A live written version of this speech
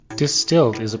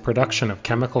Distilled is a production of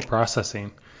Chemical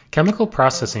Processing. Chemical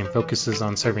Processing focuses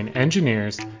on serving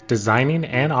engineers designing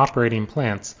and operating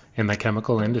plants in the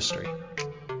chemical industry.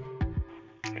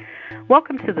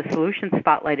 Welcome to the Solution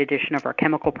Spotlight edition of our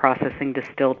Chemical Processing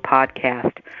Distilled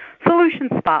podcast. Solution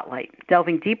Spotlight,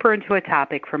 delving deeper into a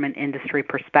topic from an industry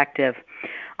perspective.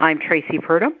 I'm Tracy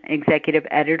Purdom, Executive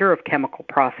Editor of Chemical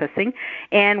Processing,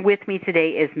 and with me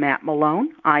today is Matt Malone,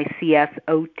 ICS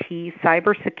OT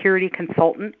Cybersecurity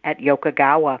Consultant at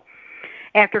Yokogawa.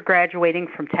 After graduating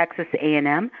from Texas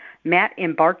A&M, Matt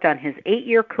embarked on his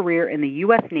 8-year career in the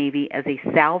U.S. Navy as a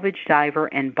salvage diver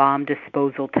and bomb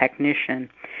disposal technician.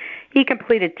 He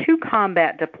completed 2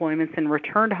 combat deployments and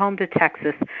returned home to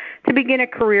Texas to begin a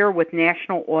career with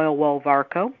National Oilwell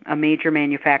Varco, a major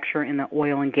manufacturer in the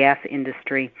oil and gas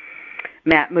industry.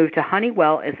 Matt moved to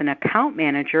Honeywell as an account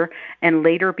manager and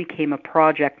later became a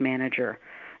project manager.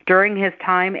 During his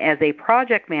time as a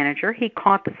project manager, he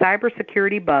caught the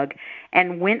cybersecurity bug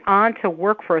and went on to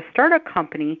work for a startup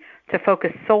company to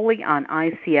focus solely on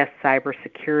ICS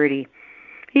cybersecurity.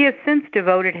 He has since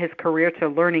devoted his career to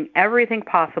learning everything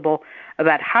possible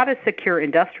about how to secure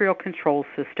industrial control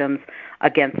systems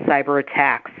against cyber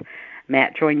attacks.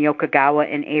 Matt joined Yokogawa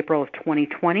in April of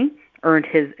 2020, earned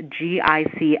his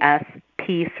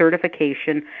GICSP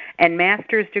certification and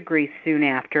master's degree soon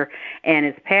after, and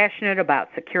is passionate about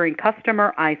securing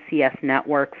customer ICS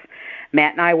networks.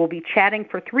 Matt and I will be chatting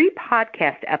for 3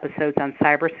 podcast episodes on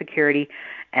cybersecurity,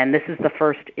 and this is the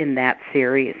first in that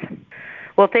series.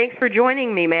 Well, thanks for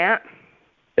joining me, Matt.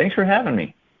 Thanks for having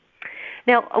me.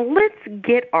 Now, let's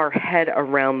get our head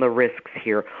around the risks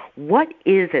here. What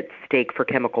is at stake for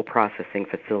chemical processing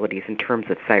facilities in terms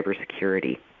of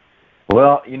cybersecurity?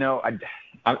 Well,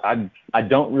 I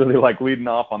don't really like leading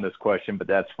off on this question, but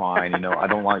that's fine. I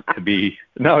don't like to be.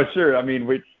 No, sure. I mean,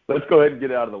 let's go ahead and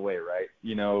get it out of the way, right?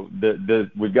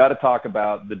 We've got to talk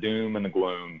about the doom and the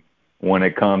gloom when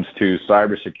it comes to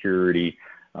cybersecurity.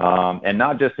 And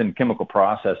not just in chemical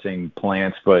processing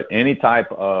plants, but any type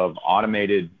of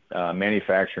automated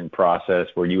manufacturing process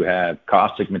where you have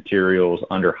caustic materials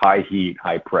under high heat,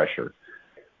 high pressure.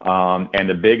 And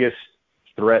the biggest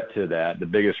threat to that, the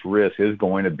biggest risk is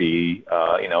going to be,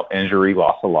 injury,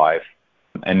 loss of life,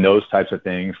 and those types of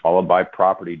things, followed by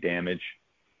property damage.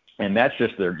 And that's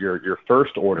just your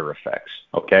first order effects,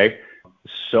 okay?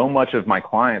 So many of my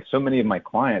clients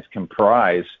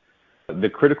comprise the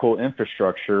critical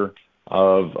infrastructure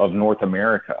of North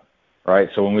America, right?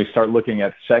 So when we start looking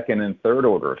at second and third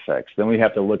order effects, then we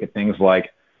have to look at things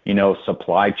like,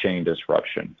 supply chain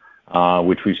disruption,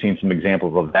 which we've seen some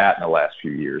examples of that in the last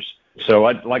few years. So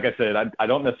like I said, I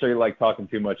don't necessarily like talking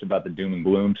too much about the doom and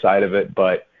gloom side of it,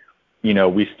 but,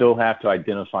 we still have to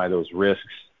identify those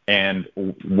risks and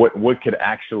what could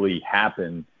actually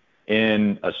happen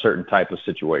in a certain type of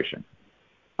situation.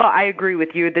 Well, I agree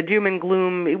with you. The doom and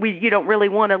gloom, you don't really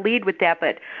want to lead with that,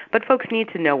 but folks need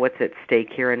to know what's at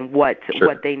stake here and what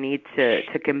they need to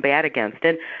combat against.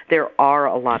 And there are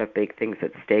a lot of big things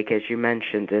at stake, as you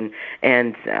mentioned,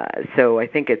 and so I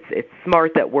think it's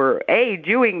smart that we're A,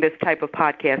 doing this type of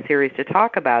podcast series to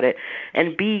talk about it,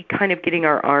 and B, kind of getting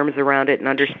our arms around it and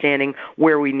understanding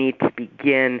where we need to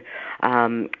begin.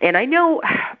 And I know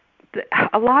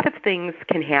a lot of things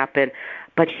can happen,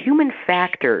 but human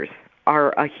factors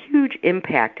are a huge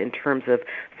impact in terms of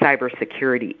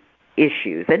cybersecurity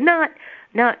issues, and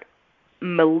not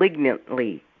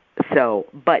malignantly so,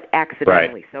 but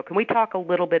accidentally. Right. So can we talk a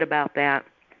little bit about that?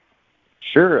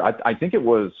 Sure. I think it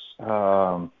was,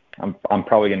 I'm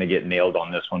probably going to get nailed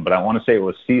on this one, but I want to say it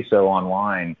was CISO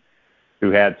Online who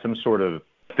had some sort of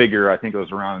figure, I think it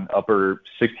was around upper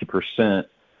 60%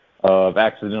 of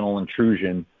accidental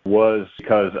intrusion was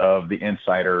because of the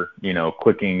insider,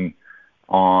 clicking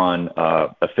on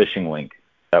a phishing link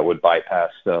that would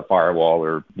bypass the firewall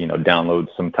or, download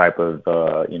some type of,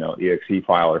 exe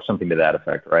file or something to that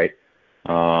effect, right?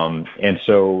 And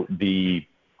so the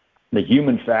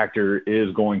human factor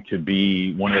is going to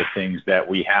be one of the things that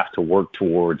we have to work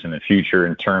towards in the future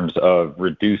in terms of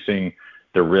reducing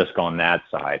the risk on that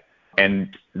side.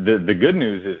 And the good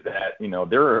news is that,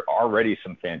 there are already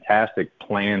some fantastic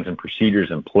plans and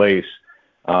procedures in place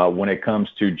when it comes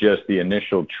to just the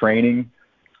initial training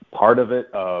part of it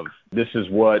of this is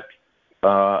what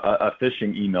a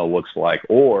phishing email looks like.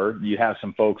 Or you have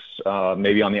some folks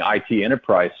maybe on the IT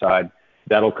enterprise side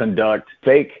that'll conduct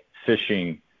fake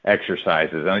phishing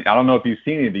exercises. I don't know if you've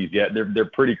seen any of these yet. They're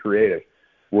pretty creative,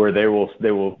 where they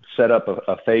will set up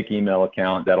a fake email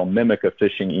account that'll mimic a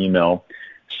phishing email,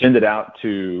 send it out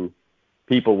to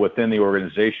people within the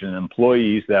organization,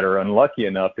 employees that are unlucky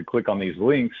enough to click on these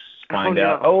links, find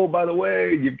out, oh, by the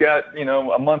way, you've got,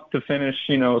 a month to finish,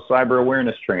 cyber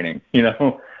awareness training,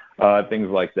 things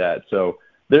like that. So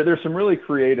there's some really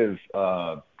creative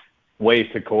ways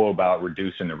to go about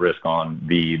reducing the risk on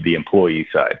the employee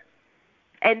side.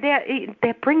 And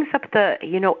that brings up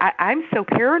I'm so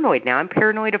paranoid now. I'm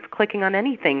paranoid of clicking on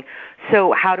anything.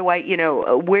 So how do I,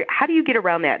 how do you get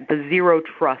around that? The zero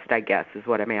trust, I guess, is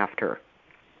what I'm after.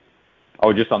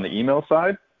 Oh, just on the email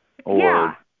side?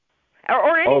 Yeah.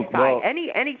 Or any side,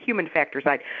 any human factor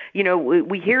side.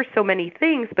 We hear so many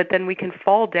things, but then we can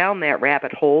fall down that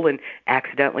rabbit hole and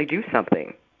accidentally do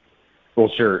something. Well,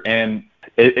 sure. And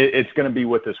it's going to be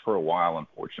with us for a while,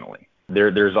 unfortunately.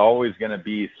 There's always going to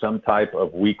be some type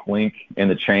of weak link in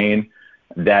the chain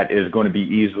that is going to be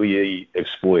easily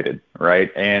exploited,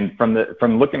 right? And from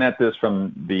looking at this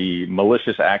from the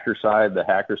malicious actor side, the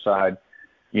hacker side,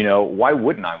 why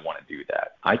wouldn't I want to do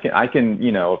that? I can,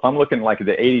 if I'm looking like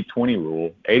the 80-20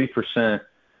 rule, 80%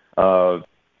 of,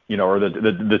 or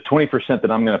the 20%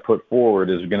 that I'm going to put forward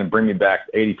is going to bring me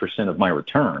back 80% of my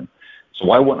return. So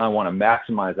why wouldn't I want to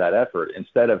maximize that effort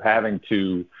instead of having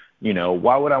to,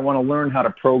 why would I want to learn how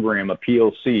to program a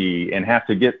PLC and have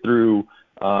to get through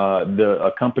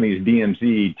a company's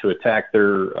DMZ to attack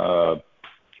their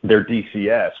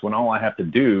DCS when all I have to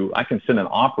do, I can send an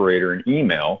operator an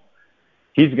email.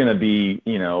 He's going to be,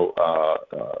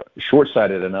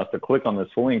 short-sighted enough to click on this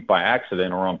link by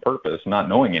accident or on purpose, not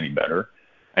knowing any better.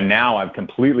 And now I've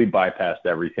completely bypassed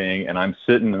everything, and I'm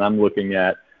sitting and I'm looking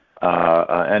at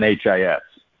an HIS,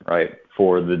 right,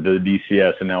 for the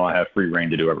DCS, and now I have free reign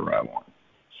to do whatever I want.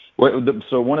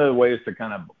 So one of the ways to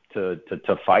kind of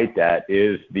to fight that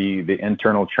is the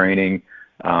internal training.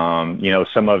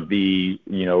 Some of the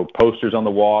posters on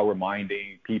the wall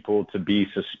reminding people to be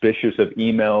suspicious of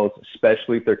emails,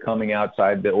 especially if they're coming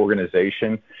outside the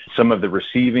organization. Some of the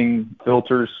receiving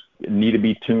filters need to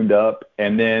be tuned up,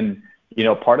 and then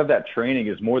part of that training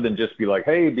is more than just be like,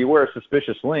 hey, beware of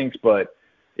suspicious links, but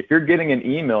if you're getting an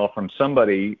email from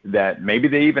somebody that maybe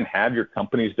they even have your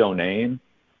company's domain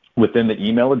within the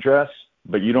email address,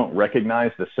 but you don't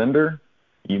recognize the sender,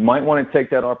 you might want to take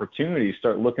that opportunity,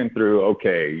 start looking through,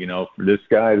 okay, this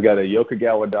guy's got a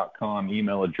yokogawa.com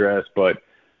email address, but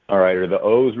all right, are the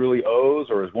O's really O's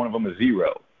or is one of them a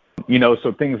zero?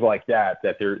 So things like that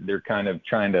they're kind of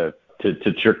trying to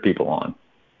trick people on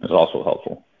is also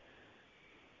helpful.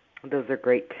 Those are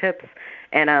great tips.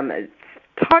 And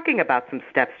talking about some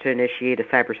steps to initiate a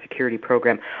cybersecurity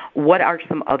program, what are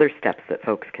some other steps that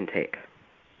folks can take?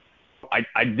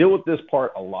 I deal with this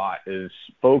part a lot is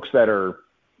folks that are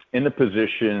in the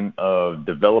position of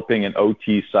developing an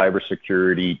OT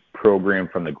cybersecurity program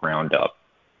from the ground up.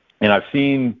 And I've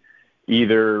seen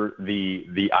either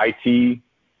the IT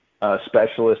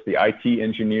specialist, the IT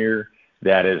engineer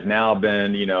that has now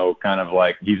been, kind of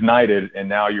like he's knighted, and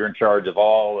now you're in charge of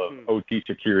all of OT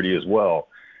security as well.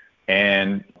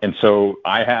 And so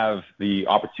I have the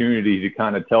opportunity to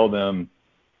kind of tell them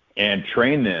and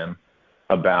train them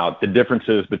about the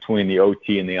differences between the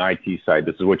OT and the IT side.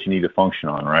 This is what you need to function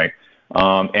on, right?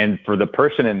 And for the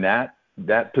person in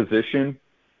that position,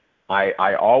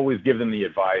 I always give them the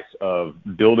advice of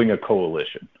building a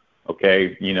coalition,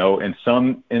 okay? In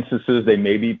some instances, they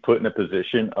may be put in a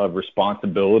position of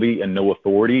responsibility and no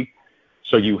authority,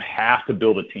 so you have to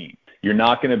build a team. You're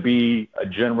not going to be a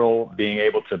general being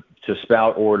able to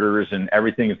spout orders and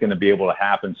everything is going to be able to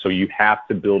happen, so you have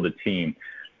to build a team.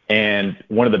 And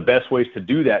one of the best ways to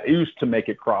do that is to make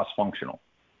it cross-functional,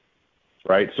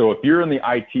 right? So if you're in the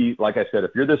IT, like I said,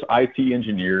 if you're this IT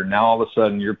engineer, now all of a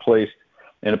sudden you're placed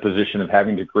in a position of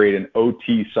having to create an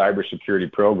OT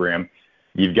cybersecurity program,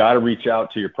 you've got to reach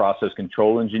out to your process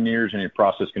control engineers and your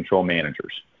process control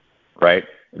managers, right?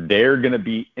 They're going to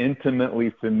be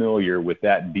intimately familiar with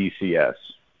that DCS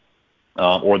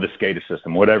or the SCADA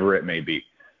system, whatever it may be.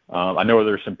 I know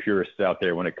there's some purists out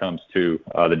there when it comes to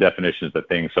the definitions of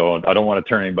things, so I don't want to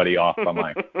turn anybody off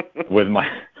with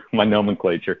my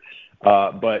nomenclature.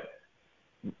 But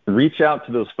reach out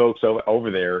to those folks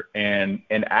over there and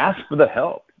ask for the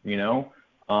help.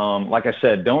 Like I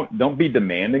said, don't be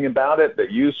demanding about it,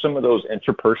 but use some of those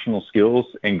interpersonal skills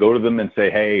and go to them and say,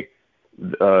 hey,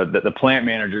 the plant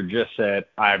manager just said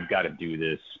I've got to do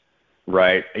this.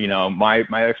 Right.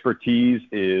 My expertise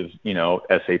is,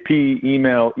 SAP,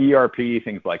 email, ERP,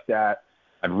 things like that.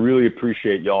 I'd really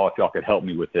appreciate y'all if y'all could help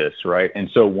me with this. Right. And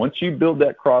so once you build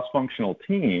that cross-functional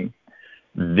team,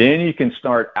 then you can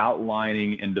start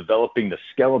outlining and developing the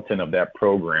skeleton of that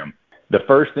program. The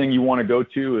first thing you want to go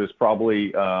to is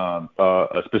probably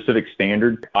a specific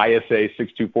standard. ISA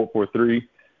 62443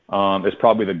 is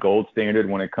probably the gold standard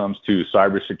when it comes to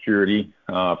cybersecurity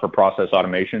for process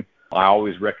automation. I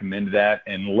always recommend that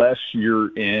unless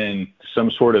you're in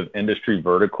some sort of industry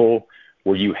vertical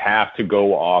where you have to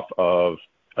go off of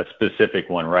a specific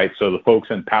one, right? So the folks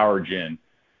in power gen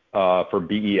for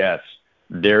BES,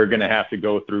 they're going to have to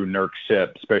go through NERC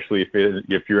SIP, especially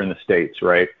if you're in the States,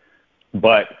 right?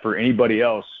 But for anybody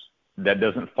else that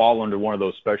doesn't fall under one of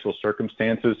those special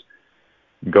circumstances,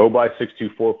 go by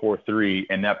 62443,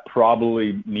 and that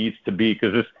probably needs to be,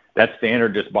 because that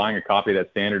standard, just buying a copy of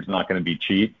that standard is not going to be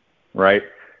cheap, right?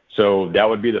 So that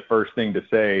would be the first thing to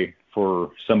say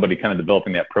for somebody kind of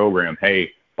developing that program.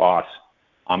 Hey, boss,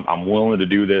 I'm willing to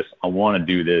do this. I want to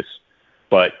do this,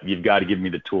 but you've got to give me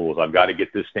the tools. I've got to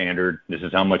get this standard. This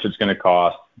is how much it's going to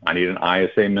cost. I need an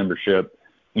ISA membership,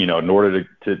 in order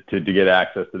to get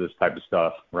access to this type of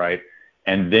stuff, right?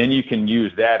 And then you can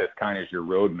use that as kind of your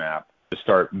roadmap to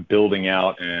start building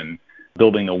out and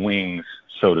building the wings,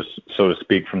 so to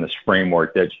speak, from this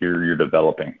framework that you're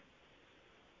developing.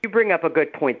 You bring up a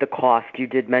good point, the cost. You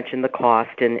did mention the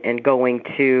cost and going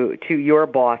to your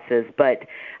bosses, but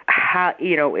how,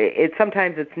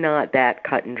 sometimes it's not that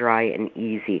cut and dry and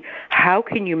easy. How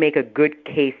can you make a good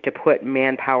case to put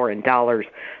manpower and dollars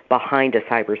behind a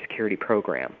cybersecurity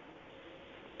program?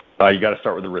 You got to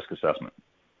start with the risk assessment,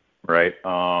 right?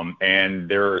 And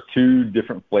there are two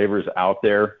different flavors out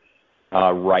there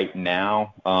right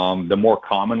now. The more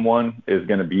common one is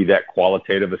going to be that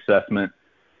qualitative assessment,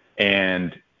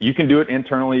 and you can do it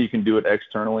internally, you can do it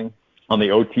externally. On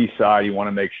the OT side, you want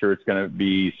to make sure it's going to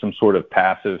be some sort of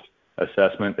passive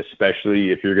assessment, especially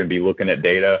if you're going to be looking at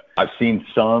data. I've seen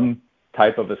some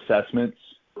type of assessments.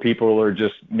 People are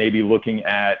just maybe looking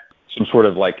at some sort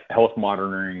of like health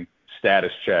monitoring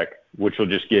status check, which will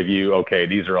just give you, okay,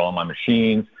 these are all my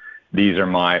machines. These are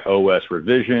my OS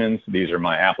revisions. These are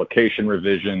my application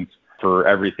revisions for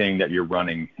everything that you're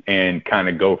running, and kind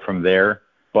of go from there.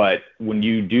 But when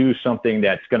you do something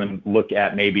that's going to look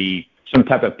at maybe some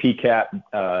type of PCAP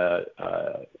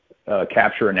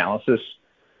capture analysis,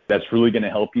 that's really going to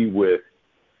help you with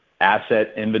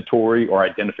asset inventory or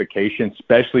identification,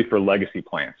 especially for legacy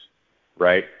plants,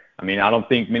 right? I mean, I don't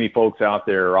think many folks out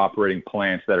there are operating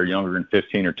plants that are younger than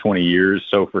 15 or 20 years.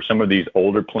 So for some of these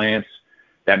older plants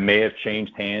that may have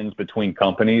changed hands between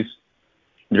companies,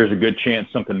 there's a good chance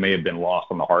something may have been lost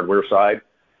on the hardware side.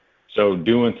 So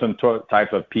doing some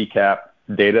type of PCAP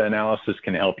data analysis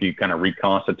can help you kind of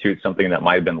reconstitute something that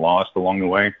might have been lost along the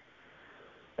way.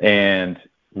 And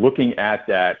looking at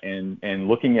that and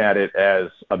looking at it as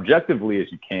objectively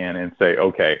as you can and say,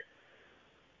 okay,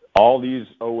 all these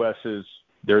OSs,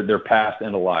 they're passed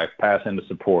into life, passed into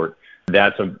support.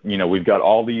 We've got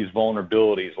all these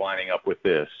vulnerabilities lining up with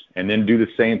this. And then do the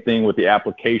same thing with the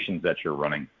applications that you're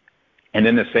running. And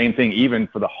then the same thing even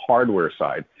for the hardware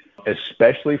side,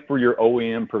 especially for your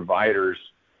OEM providers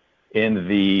in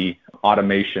the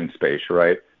automation space,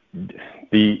 right?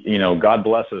 God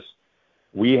bless us,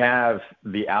 we have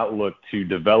the outlook to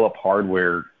develop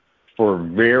hardware for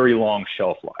very long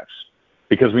shelf lives,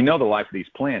 because we know the life of these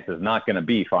plants is not going to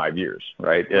be 5 years,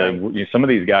 right? Some of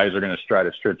these guys are going to try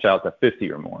to stretch out to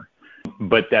 50 or more,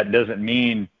 but that doesn't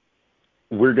mean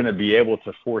we're going to be able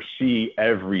to foresee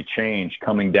every change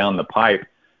coming down the pipe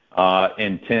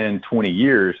in 10, 20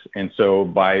 years. And so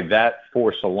by that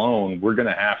force alone, we're going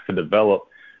to have to develop,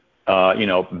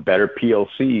 better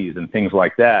PLCs and things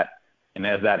like that. And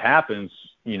as that happens,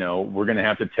 we're going to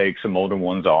have to take some older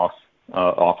ones off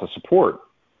of support.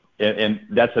 And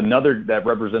that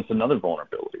represents another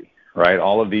vulnerability, right?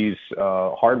 All of these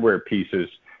hardware pieces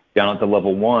down at the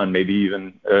level 1, maybe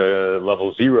even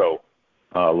level 0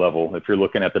 level, if you're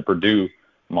looking at the Purdue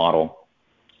model,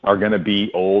 are going to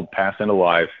be old, pass into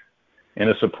life,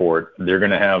 into support. They're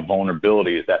going to have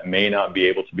vulnerabilities that may not be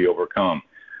able to be overcome.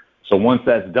 So once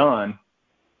that's done,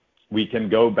 we can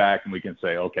go back and we can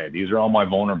say, okay, these are all my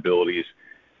vulnerabilities.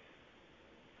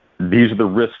 These are the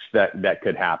risks that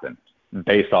could happen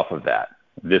based off of that.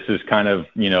 This is kind of,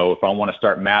 if I want to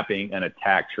start mapping an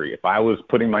attack tree, if I was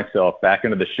putting myself back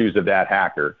into the shoes of that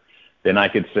hacker, then I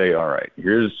could say, all right,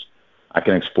 I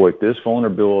can exploit this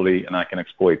vulnerability and I can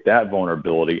exploit that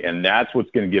vulnerability. And that's what's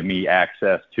going to give me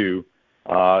access to,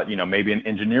 maybe an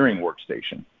engineering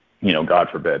workstation, God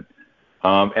forbid.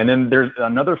 And then there's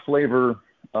another flavor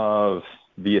of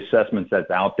the assessments that's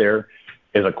out there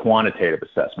is a quantitative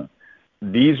assessment.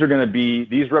 These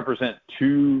represent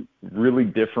two really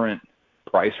different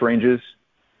price ranges.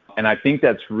 And I think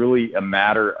that's really a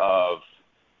matter of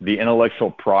the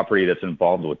intellectual property that's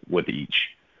involved with each.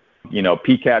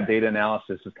 PCAP data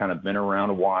analysis has kind of been around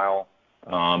a while.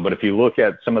 But if you look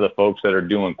at some of the folks that are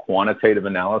doing quantitative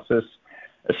analysis,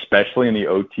 especially in the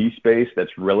OT space,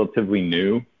 that's relatively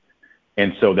new,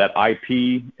 And so that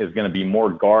IP is going to be more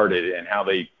guarded in how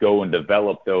they go and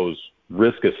develop those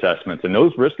risk assessments. And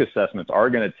those risk assessments are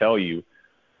going to tell you,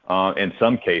 in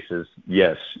some cases,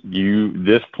 yes,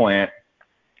 this plant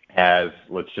has,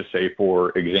 let's just say,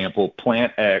 for example,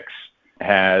 plant X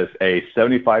has a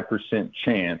 75%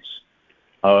 chance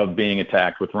of being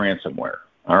attacked with ransomware.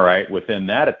 All right. Within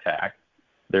that attack,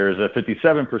 there's a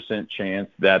 57% chance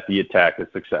that the attack is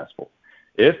successful.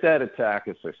 If that attack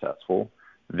is successful,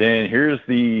 then here's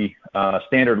the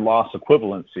standard loss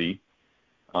equivalency,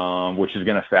 which is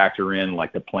going to factor in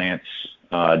like the plant's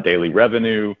daily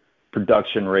revenue,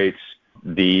 production rates,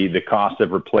 the cost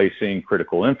of replacing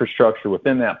critical infrastructure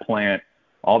within that plant.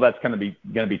 All that's going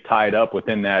to be tied up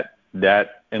within that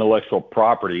intellectual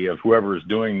property of whoever is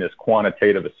doing this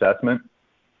quantitative assessment,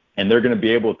 and they're going to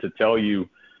be able to tell you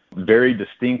very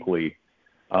distinctly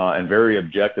and very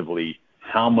objectively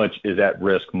how much is at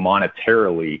risk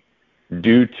monetarily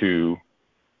due to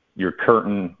your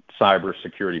current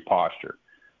cybersecurity posture.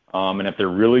 And if they're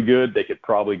really good, they could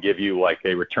probably give you like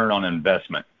a return on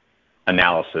investment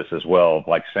analysis as well,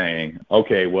 like saying,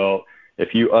 okay, well,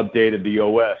 if you updated the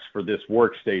OS for this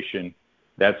workstation,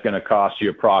 that's going to cost you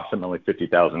approximately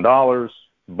 $50,000,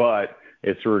 but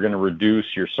it's going to reduce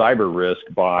your cyber risk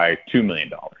by $2 million,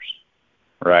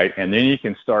 right? And then you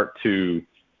can start to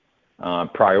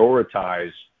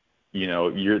prioritize,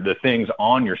 the things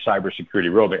on your cybersecurity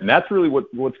roadmap. And that's really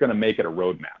what's going to make it a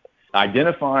roadmap.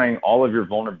 Identifying all of your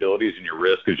vulnerabilities and your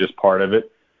risk is just part of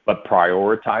it, but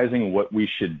prioritizing what we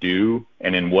should do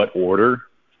and in what order,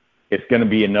 it's going to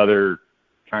be another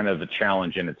kind of a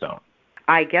challenge in its own.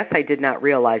 I guess I did not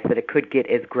realize that it could get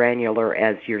as granular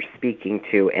as you're speaking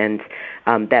to, and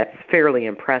that's fairly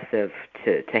impressive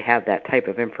to have that type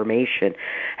of information.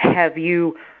 Have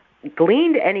you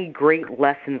gleaned any great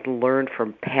lessons learned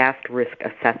from past risk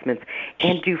assessments,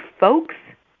 and do folks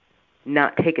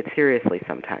not take it seriously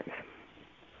sometimes?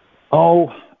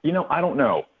 Oh, I don't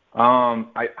know.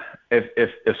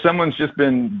 If someone's just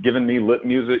been giving me lip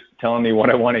music, telling me what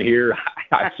I want to hear,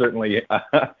 I certainly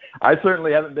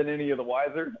haven't been any of the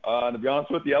wiser. To be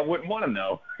honest with you, I wouldn't want to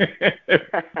know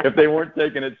if they weren't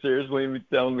taking it seriously and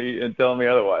telling me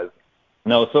otherwise.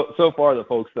 No, so far the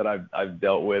folks that I've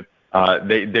dealt with,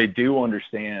 they do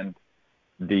understand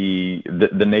the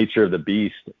nature of the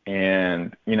beast,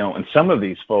 and and some of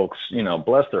these folks,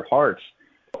 bless their hearts.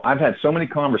 I've had so many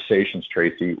conversations,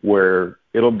 Tracy, where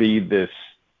it'll be this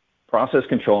process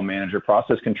control manager,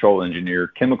 process control engineer,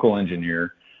 chemical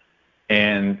engineer,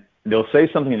 and they'll say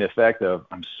something to the effect of,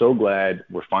 I'm so glad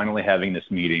we're finally having this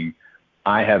meeting.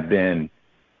 I have been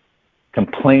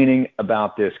complaining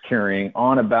about this, carrying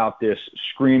on about this,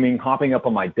 screaming, hopping up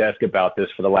on my desk about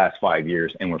this for the last 5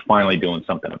 years, and we're finally doing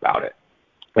something about it.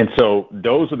 And so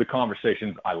those are the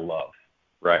conversations I love.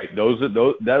 Right.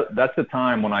 That's the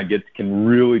time when I can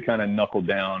really kind of knuckle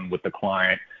down with the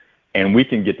client, and we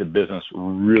can get to business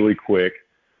really quick.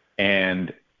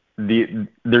 And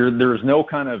there's no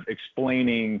kind of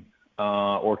explaining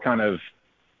or kind of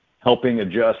helping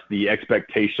adjust the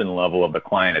expectation level of the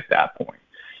client at that point.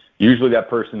 Usually that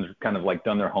person's kind of like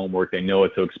done their homework. They know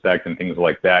what to expect and things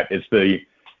like that. It's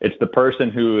the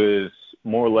person who is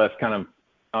more or less kind of,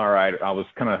 all right, I was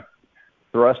kind of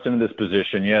thrust into this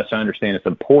position. Yes, I understand it's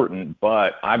important,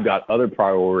 but I've got other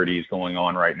priorities going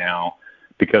on right now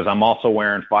because I'm also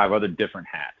wearing 5 other different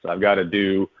hats. I've got to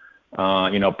do,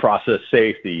 process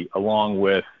safety along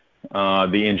with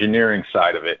the engineering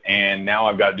side of it, and now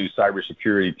I've got to do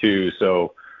cybersecurity too.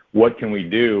 So what can we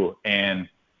do? And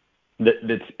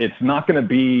it's not going to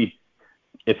be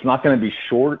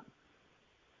short,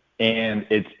 and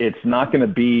it's not going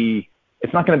to be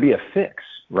a fix.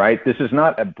 Right? This is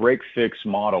not a break-fix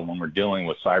model when we're dealing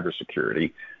with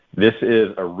cybersecurity. This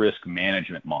is a risk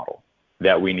management model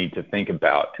that we need to think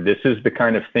about. This is the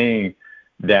kind of thing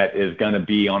that is going to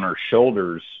be on our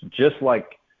shoulders, just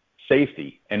like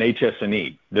safety and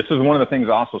HS&E. This is one of the things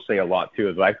I also say a lot, too,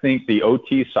 is I think the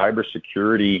OT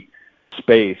cybersecurity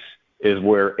space is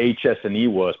where HS&E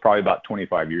was probably about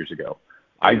 25 years ago.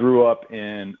 I grew up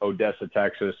in Odessa,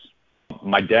 Texas.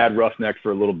 My dad roughnecked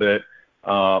for a little bit.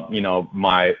 All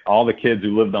the kids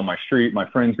who lived on my street, my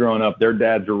friends growing up, their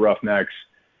dads were roughnecks.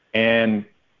 And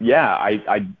yeah,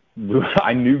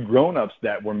 I knew grownups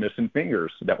that were missing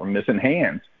fingers, that were missing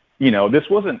hands. This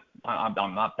wasn't, I'm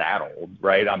not that old,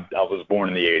 right? I was born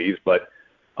in the 80s, but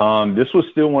this was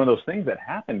still one of those things that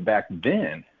happened back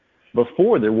then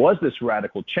before there was this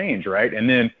radical change, right? And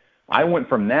then I went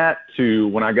from that to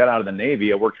when I got out of the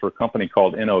Navy, I worked for a company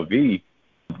called NOV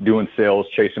doing sales,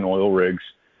 chasing oil rigs.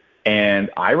 And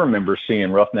I remember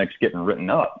seeing roughnecks getting written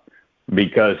up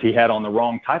because he had on the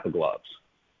wrong type of gloves,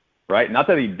 right? Not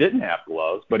that he didn't have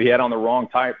gloves, but he had on the wrong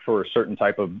type for a certain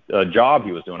type of job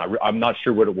he was doing. I'm not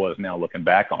sure what it was now looking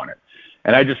back on it.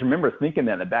 And I just remember thinking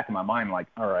that in the back of my mind, like,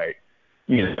 all right,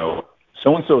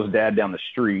 so-and-so's dad down the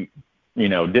street,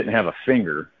 didn't have a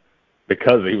finger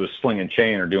because he was slinging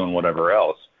chain or doing whatever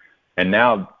else. And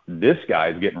now this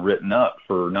guy's getting written up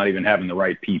for not even having the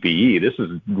right PPE. This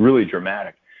is really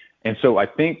dramatic. And so I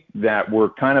think that we're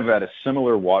kind of at a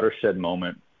similar watershed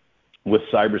moment with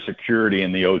cybersecurity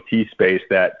in the OT space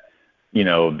that,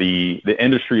 the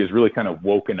industry is really kind of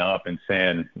woken up and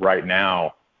saying right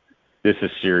now, this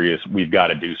is serious. We've got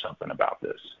to do something about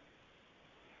this.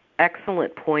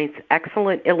 Excellent points.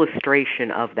 Excellent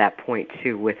illustration of that point,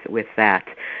 too, with that.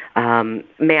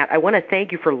 Matt, I want to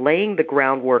thank you for laying the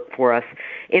groundwork for us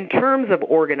in terms of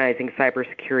organizing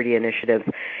cybersecurity initiatives.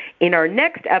 In our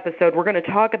next episode, we're going to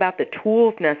talk about the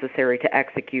tools necessary to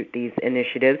execute these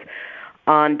initiatives.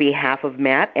 On behalf of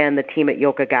Matt and the team at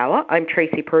Yokogawa, I'm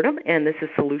Tracy Purdom, and this is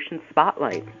Solutions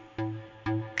Spotlight.